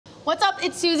What's up?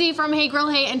 It's Susie from Hey Grill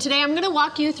Hey, and today I'm gonna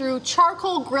walk you through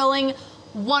charcoal grilling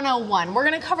 101. We're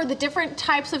gonna cover the different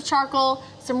types of charcoal,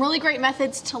 some really great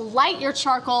methods to light your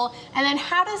charcoal, and then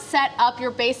how to set up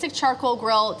your basic charcoal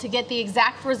grill to get the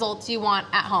exact results you want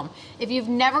at home. If you've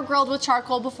never grilled with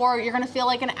charcoal before, you're gonna feel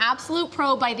like an absolute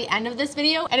pro by the end of this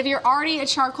video. And if you're already a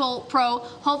charcoal pro,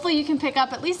 hopefully you can pick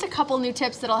up at least a couple new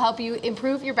tips that'll help you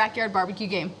improve your backyard barbecue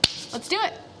game. Let's do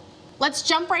it. Let's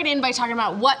jump right in by talking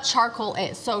about what charcoal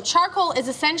is. So charcoal is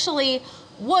essentially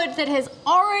wood that has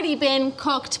already been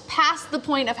cooked past the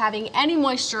point of having any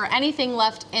moisture or anything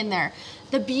left in there.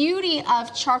 The beauty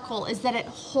of charcoal is that it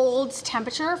holds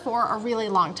temperature for a really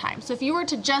long time. So if you were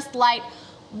to just light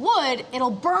wood, it'll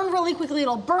burn really quickly,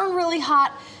 it'll burn really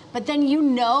hot, but then you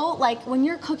know, like when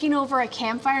you're cooking over a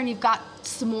campfire and you've got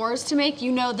s'mores to make,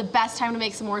 you know the best time to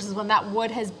make s'mores is when that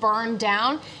wood has burned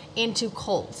down into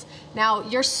coals. Now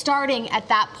you're starting at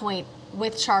that point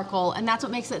with charcoal, and that's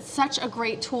what makes it such a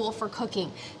great tool for cooking,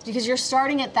 because you're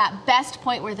starting at that best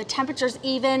point where the temperature's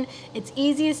even, it's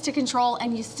easiest to control,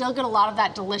 and you still get a lot of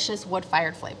that delicious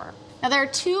wood-fired flavor. Now there are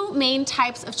two main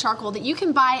types of charcoal that you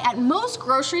can buy at most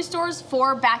grocery stores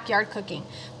for backyard cooking.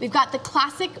 We've got the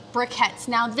classic briquettes.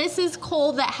 Now this is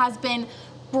coal that has been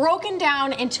broken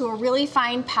down into a really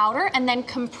fine powder and then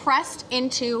compressed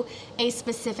into a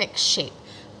specific shape.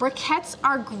 Briquettes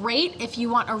are great if you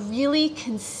want a really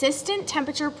consistent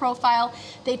temperature profile.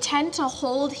 They tend to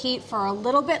hold heat for a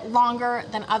little bit longer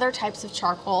than other types of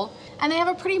charcoal, and they have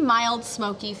a pretty mild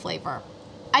smoky flavor.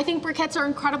 I think briquettes are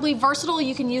incredibly versatile.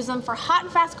 You can use them for hot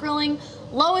and fast grilling,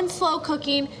 low and slow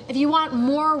cooking. If you want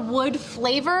more wood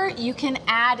flavor, you can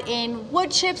add in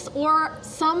wood chips, or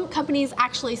some companies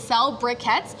actually sell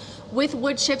briquettes with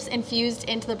wood chips infused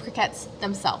into the briquettes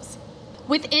themselves.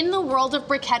 Within the world of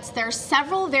briquettes, there are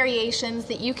several variations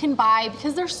that you can buy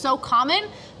because they're so common.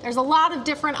 There's a lot of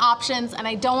different options, and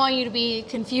I don't want you to be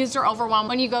confused or overwhelmed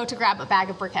when you go to grab a bag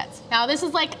of briquettes. Now, this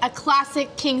is like a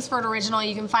classic Kingsford original.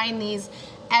 You can find these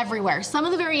everywhere. Some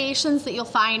of the variations that you'll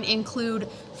find include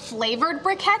flavored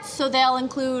briquettes, so they'll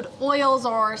include oils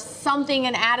or something,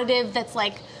 an additive that's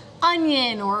like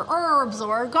onion or herbs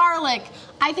or garlic.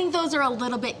 I think those are a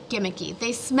little bit gimmicky.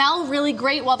 They smell really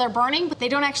great while they're burning, but they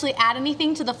don't actually add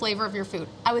anything to the flavor of your food.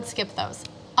 I would skip those.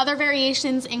 Other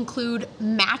variations include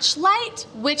match light,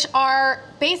 which are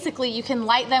basically you can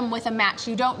light them with a match.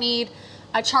 You don't need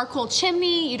a charcoal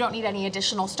chimney, you don't need any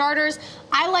additional starters.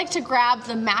 I like to grab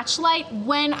the match light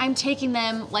when I'm taking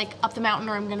them like up the mountain,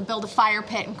 or I'm gonna build a fire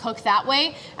pit and cook that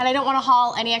way, and I don't wanna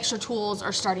haul any extra tools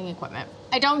or starting equipment.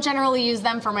 I don't generally use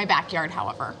them for my backyard,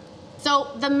 however.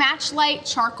 So the match light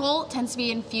charcoal tends to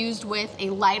be infused with a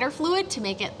lighter fluid to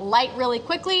make it light really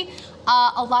quickly.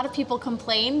 A lot of people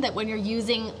complain that when you're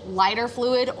using lighter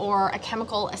fluid or a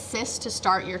chemical assist to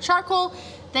start your charcoal,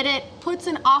 that it puts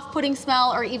an off-putting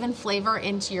smell or even flavor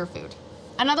into your food.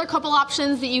 Another couple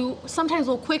options that you sometimes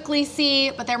will quickly see,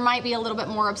 but there might be a little bit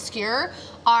more obscure,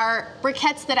 are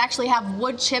briquettes that actually have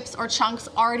wood chips or chunks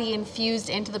already infused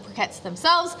into the briquettes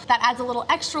themselves. That adds a little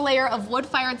extra layer of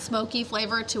wood-fired smoky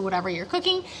flavor to whatever you're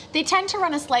cooking. They tend to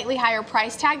run a slightly higher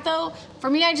price tag though. For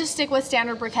me, I just stick with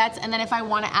standard briquettes, and then if I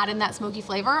want to add in that smoky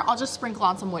flavor, I'll just sprinkle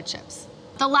on some wood chips.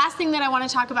 The last thing that I want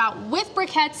to talk about with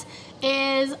briquettes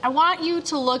is I want you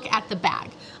to look at the bag.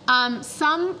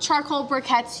 Some charcoal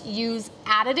briquettes use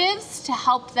additives to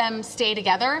help them stay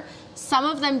together. Some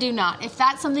of them do not. If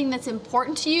that's something that's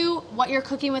important to you, what you're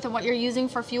cooking with and what you're using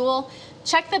for fuel,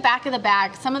 check the back of the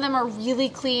bag. Some of them are really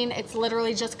clean. It's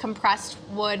literally just compressed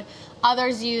wood.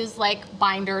 Others use like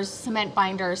binders, cement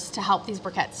binders, to help these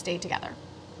briquettes stay together.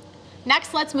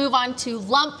 Next, let's move on to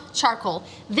lump charcoal.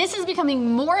 This is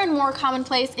becoming more and more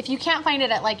commonplace. If you can't find it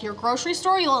at like your grocery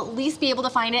store, you'll at least be able to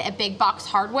find it at big box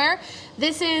hardware.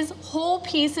 This is whole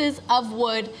pieces of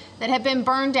wood that have been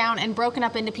burned down and broken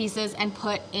up into pieces and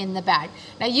put in the bag.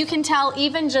 Now you can tell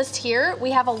even just here, we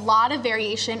have a lot of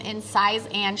variation in size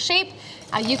and shape.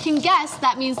 You can guess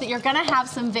that means that you're gonna have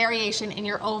some variation in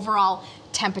your overall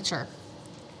temperature.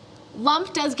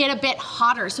 Lump does get a bit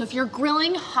hotter, so if you're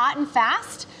grilling hot and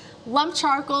fast, lump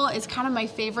charcoal is kind of my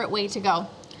favorite way to go.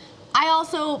 I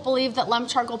also believe that lump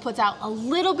charcoal puts out a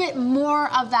little bit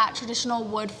more of that traditional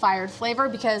wood-fired flavor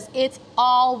because it's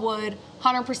all wood,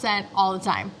 100% all the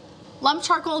time. Lump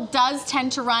charcoal does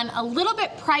tend to run a little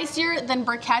bit pricier than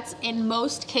briquettes in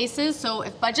most cases, so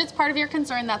if budget's part of your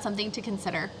concern, that's something to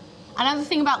consider. Another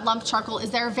thing about lump charcoal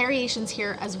is there are variations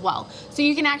here as well. So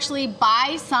you can actually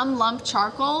buy some lump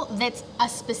charcoal that's a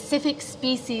specific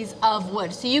species of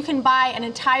wood. So you can buy an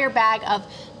entire bag of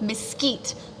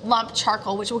mesquite lump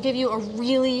charcoal, which will give you a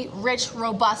really rich,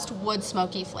 robust wood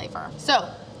smoky flavor. So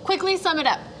quickly sum it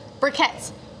up.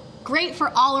 Briquettes, Great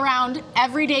for all around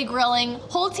everyday grilling.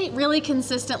 Holds heat really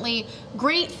consistently.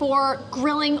 Great for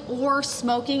grilling or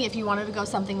smoking if you wanted to go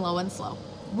something low and slow.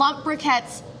 Lump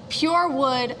briquettes, pure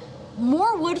wood,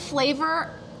 more wood flavor,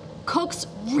 cooks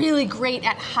really great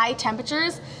at high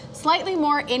temperatures, slightly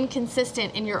more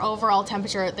inconsistent in your overall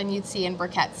temperature than you'd see in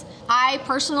briquettes. I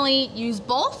personally use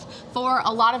both for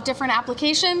a lot of different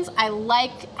applications. I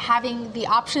like having the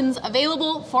options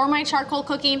available for my charcoal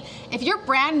cooking. If you're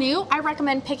brand new, I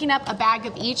recommend picking up a bag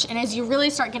of each, and as you really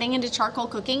start getting into charcoal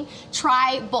cooking,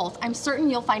 try both. I'm certain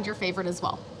you'll find your favorite as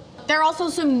well. There are also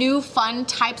some new fun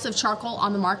types of charcoal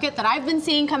on the market that I've been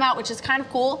seeing come out, which is kind of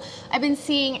cool. I've been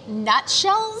seeing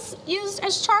nutshells used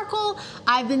as charcoal.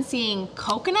 I've been seeing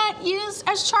coconut used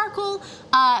as charcoal.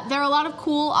 There are a lot of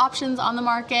cool options on the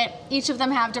market. Each of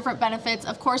them have different benefits.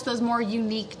 Of course, those more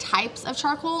unique types of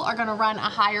charcoal are gonna run a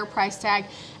higher price tag,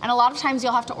 and a lot of times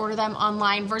you'll have to order them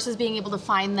online versus being able to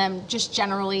find them just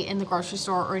generally in the grocery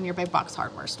store or in your big box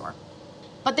hardware store.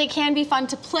 But they can be fun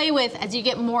to play with as you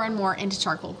get more and more into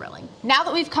charcoal grilling. Now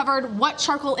that we've covered what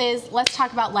charcoal is, let's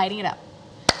talk about lighting it up.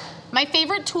 My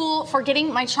favorite tool for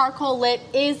getting my charcoal lit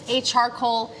is a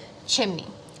charcoal chimney.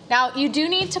 Now, you do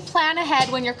need to plan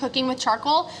ahead when you're cooking with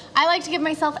charcoal. I like to give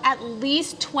myself at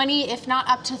least 20, if not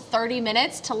up to 30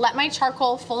 minutes to let my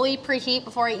charcoal fully preheat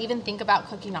before I even think about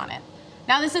cooking on it.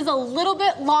 Now, this is a little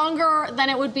bit longer than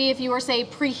it would be if you were, say,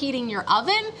 preheating your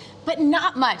oven, but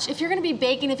not much. If you're gonna be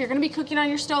baking, if you're gonna be cooking on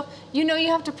your stove, you know you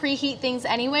have to preheat things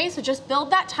anyway, so just build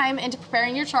that time into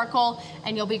preparing your charcoal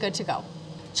and you'll be good to go.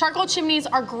 Charcoal chimneys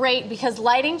are great because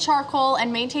lighting charcoal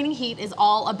and maintaining heat is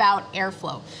all about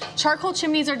airflow. Charcoal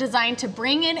chimneys are designed to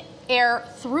bring in air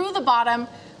through the bottom,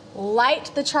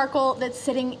 light the charcoal that's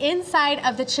sitting inside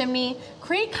of the chimney,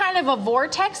 create kind of a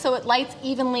vortex so it lights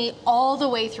evenly all the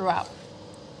way throughout.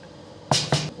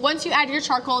 Once you add your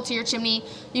charcoal to your chimney,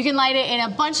 you can light it in a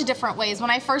bunch of different ways. When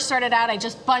I first started out, I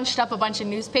just bunched up a bunch of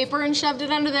newspaper and shoved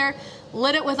it under there,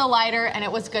 lit it with a lighter, and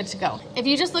it was good to go. If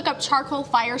you just look up charcoal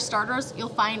fire starters, you'll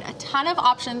find a ton of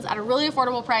options at a really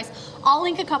affordable price. I'll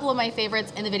link a couple of my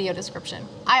favorites in the video description.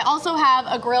 I also have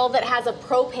a grill that has a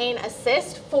propane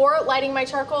assist for lighting my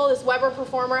charcoal. This Weber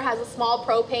Performer has a small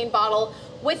propane bottle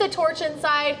with a torch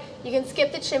inside. You can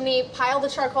skip the chimney, pile the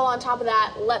charcoal on top of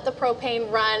that, let the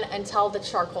propane run until the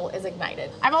charcoal is ignited.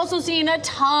 I've also seen a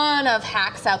ton of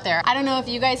hacks out there. I don't know if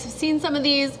you guys have seen some of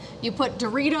these. You put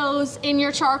Doritos in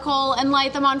your charcoal and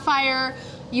light them on fire.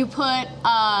 You put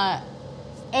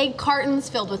egg cartons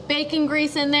filled with bacon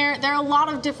grease in there. There are a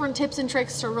lot of different tips and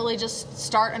tricks to really just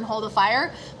start and hold a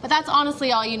fire, but that's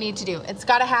honestly all you need to do. It's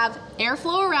gotta have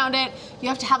airflow around it. You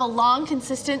have to have a long,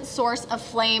 consistent source of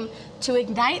flame to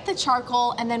ignite the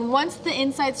charcoal, and then once the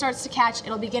inside starts to catch,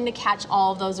 it'll begin to catch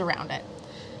all of those around it.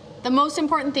 The most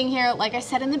important thing here, like I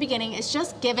said in the beginning, is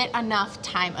just give it enough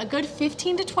time. A good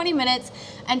 15 to 20 minutes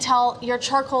until your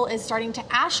charcoal is starting to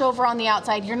ash over on the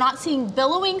outside. You're not seeing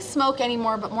billowing smoke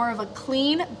anymore, but more of a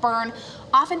clean burn.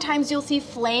 Oftentimes you'll see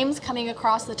flames coming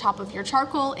across the top of your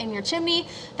charcoal in your chimney.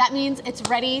 That means it's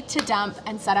ready to dump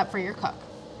and set up for your cook.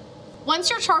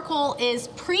 Once your charcoal is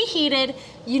preheated,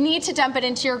 you need to dump it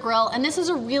into your grill, and this is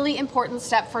a really important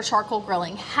step for charcoal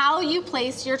grilling. How you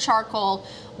place your charcoal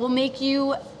will make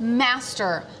you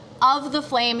master of the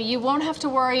flame. You won't have to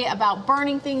worry about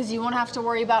burning things, you won't have to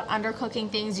worry about undercooking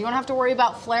things, you won't have to worry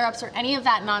about flare-ups or any of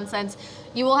that nonsense.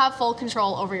 You will have full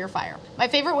control over your fire. My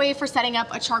favorite way for setting up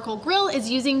a charcoal grill is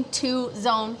using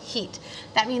 2-zone heat.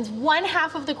 That means one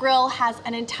half of the grill has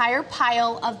an entire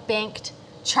pile of banked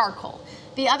charcoal.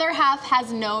 The other half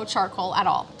has no charcoal at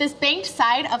all. This banked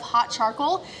side of hot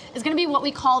charcoal is gonna be what we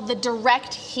call the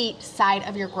direct heat side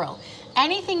of your grill.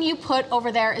 Anything you put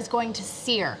over there is going to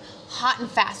sear hot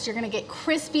and fast. You're gonna get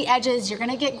crispy edges, you're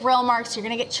gonna get grill marks, you're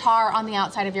gonna get char on the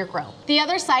outside of your grill. The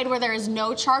other side where there is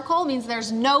no charcoal means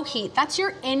there's no heat. That's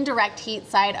your indirect heat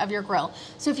side of your grill.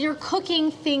 So if you're cooking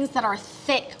things that are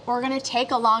thick or gonna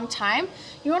take a long time,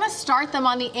 you wanna start them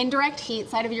on the indirect heat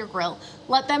side of your grill.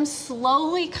 Let them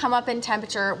slowly come up in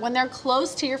temperature. When they're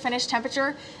close to your finished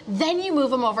temperature, then you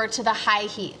move them over to the high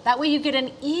heat. That way you get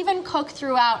an even cook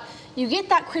throughout. You get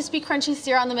that crispy, crunchy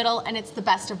sear on the middle, and it's the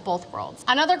best of both worlds.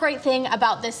 Another great thing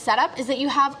about this setup is that you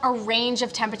have a range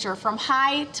of temperature from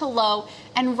high to low,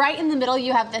 and right in the middle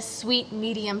you have this sweet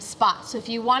medium spot. So if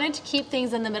you wanted to keep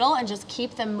things in the middle and just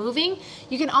keep them moving,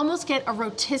 you can almost get a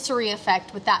rotisserie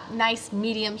effect with that nice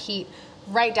medium heat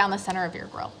right down the center of your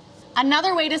grill.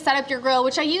 Another way to set up your grill,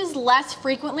 which I use less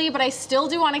frequently, but I still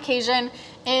do on occasion,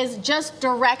 is just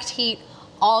direct heat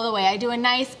all the way. I do a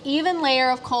nice even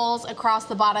layer of coals across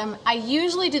the bottom. I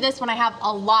usually do this when I have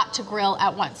a lot to grill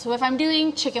at once. So if I'm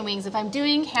doing chicken wings, if I'm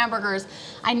doing hamburgers,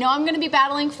 I know I'm gonna be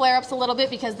battling flare-ups a little bit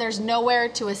because there's nowhere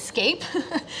to escape.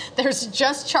 There's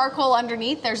just charcoal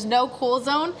underneath, there's no cool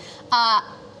zone.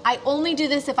 I only do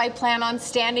this if I plan on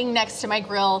standing next to my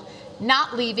grill,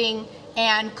 not leaving,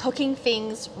 and cooking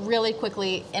things really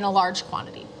quickly in a large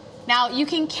quantity. Now, you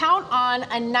can count on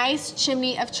a nice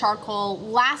chimney of charcoal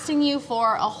lasting you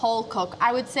for a whole cook.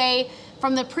 I would say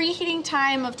from the preheating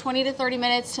time of 20 to 30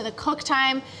 minutes to the cook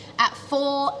time at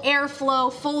full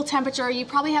airflow, full temperature, you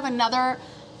probably have another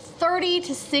 30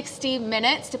 to 60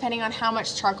 minutes, depending on how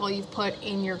much charcoal you've put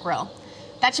in your grill.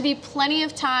 That should be plenty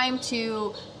of time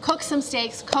to cook some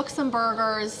steaks, cook some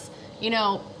burgers, you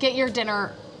know, get your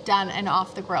dinner done and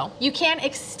off the grill. You can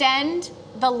extend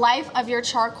the life of your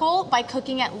charcoal by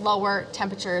cooking at lower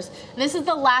temperatures. And this is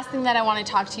the last thing that I want to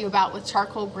talk to you about with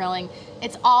charcoal grilling.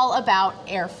 It's all about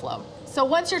airflow. So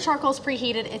once your charcoal is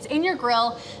preheated, it's in your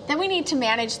grill, then we need to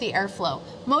manage the airflow.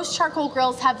 Most charcoal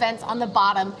grills have vents on the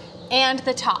bottom and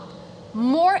the top.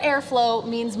 More airflow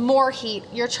means more heat.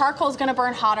 Your charcoal is going to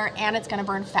burn hotter and it's going to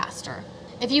burn faster.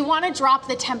 If you want to drop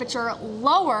the temperature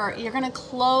lower, you're going to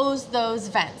close those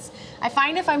vents. I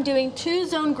find if I'm doing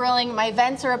 2-zone grilling, my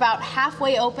vents are about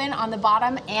halfway open on the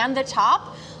bottom and the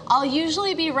top. I'll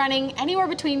usually be running anywhere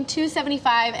between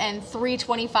 275 and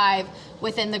 325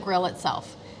 within the grill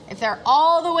itself. If they're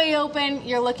all the way open,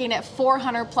 you're looking at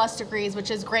 400+ degrees,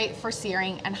 which is great for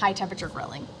searing and high temperature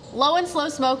grilling. Low and slow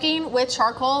smoking with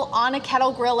charcoal on a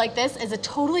kettle grill like this is a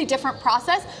totally different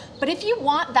process, but if you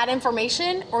want that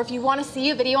information or if you want to see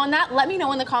a video on that, let me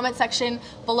know in the comment section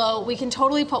below. We can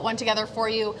totally put one together for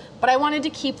you, but I wanted to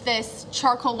keep this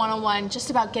Charcoal 101 just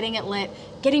about getting it lit,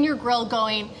 getting your grill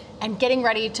going, and getting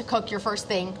ready to cook your first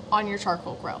thing on your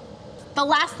charcoal grill. The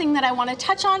last thing that I want to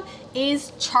touch on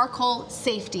is charcoal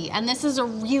safety, and this is a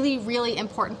really, really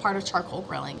important part of charcoal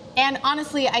grilling. And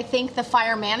honestly, I think the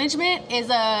fire management is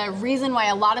a reason why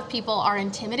a lot of people are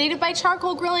intimidated by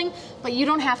charcoal grilling, but you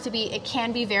don't have to be. It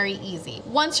can be very easy.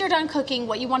 Once you're done cooking,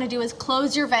 what you want to do is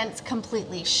close your vents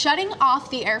completely. Shutting off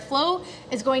the airflow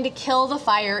is going to kill the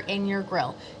fire in your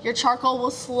grill. Your charcoal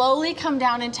will slowly come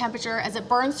down in temperature as it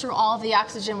burns through all of the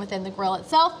oxygen within the grill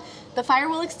itself. The fire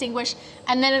will extinguish,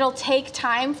 and then it'll take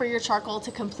time for your charcoal to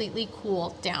completely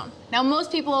cool down. Now,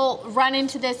 most people run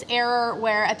into this error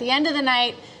where at the end of the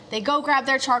night, they go grab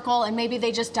their charcoal and maybe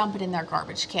they just dump it in their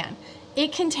garbage can.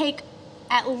 It can take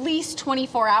at least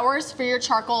 24 hours for your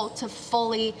charcoal to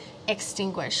fully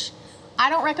extinguish. I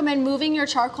don't recommend moving your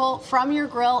charcoal from your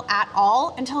grill at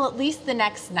all until at least the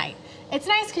next night. It's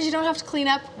nice because you don't have to clean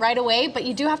up right away, but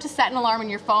you do have to set an alarm on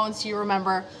your phone so you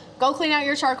remember, go clean out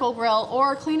your charcoal grill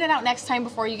or clean it out next time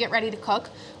before you get ready to cook.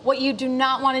 What you do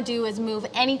not want to do is move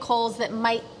any coals that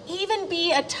might even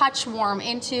be a touch warm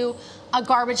into a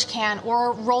garbage can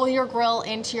or roll your grill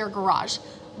into your garage.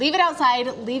 Leave it outside,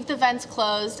 leave the vents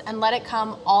closed, and let it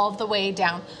come all the way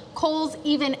down. Coals,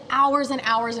 even hours and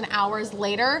hours and hours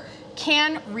later,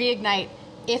 can reignite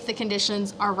if the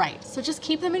conditions are right. So just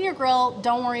keep them in your grill,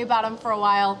 don't worry about them for a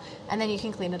while, and then you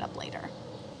can clean it up later.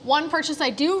 One purchase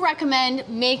I do recommend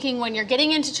making when you're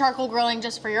getting into charcoal grilling,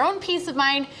 just for your own peace of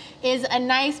mind, is a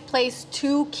nice place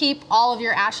to keep all of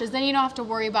your ashes. Then you don't have to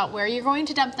worry about where you're going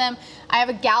to dump them. I have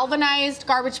a galvanized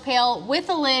garbage pail with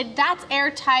a lid that's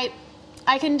airtight.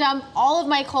 I can dump all of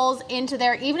my coals into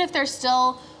there, even if they're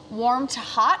still warm to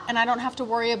hot, and I don't have to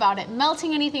worry about it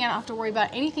melting anything. I don't have to worry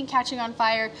about anything catching on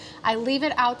fire. I leave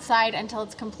it outside until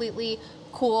it's completely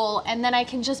cool, and then I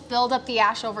can just build up the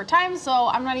ash over time, so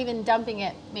I'm not even dumping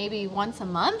it maybe once a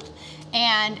month,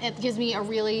 and it gives me a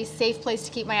really safe place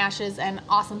to keep my ashes and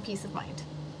awesome peace of mind.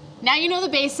 Now you know the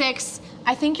basics.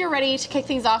 I think you're ready to kick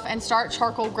things off and start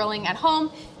charcoal grilling at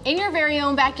home in your very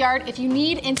own backyard. If you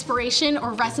need inspiration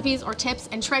or recipes or tips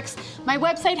and tricks, my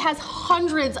website has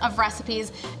hundreds of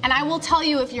recipes, and I will tell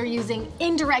you if you're using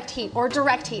indirect heat or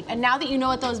direct heat. And now that you know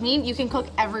what those mean, you can cook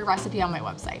every recipe on my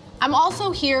website. I'm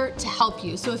also here to help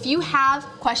you. So if you have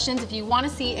questions, if you want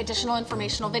to see additional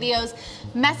informational videos,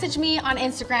 message me on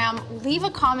Instagram, leave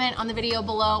a comment on the video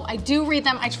below. I do read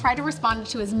them. I try to respond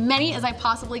to as many as I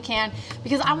possibly can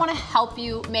because I want to help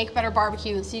you make better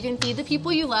barbecue so you can feed the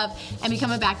people you love and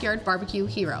become a backyard barbecue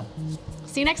hero.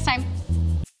 See you next time.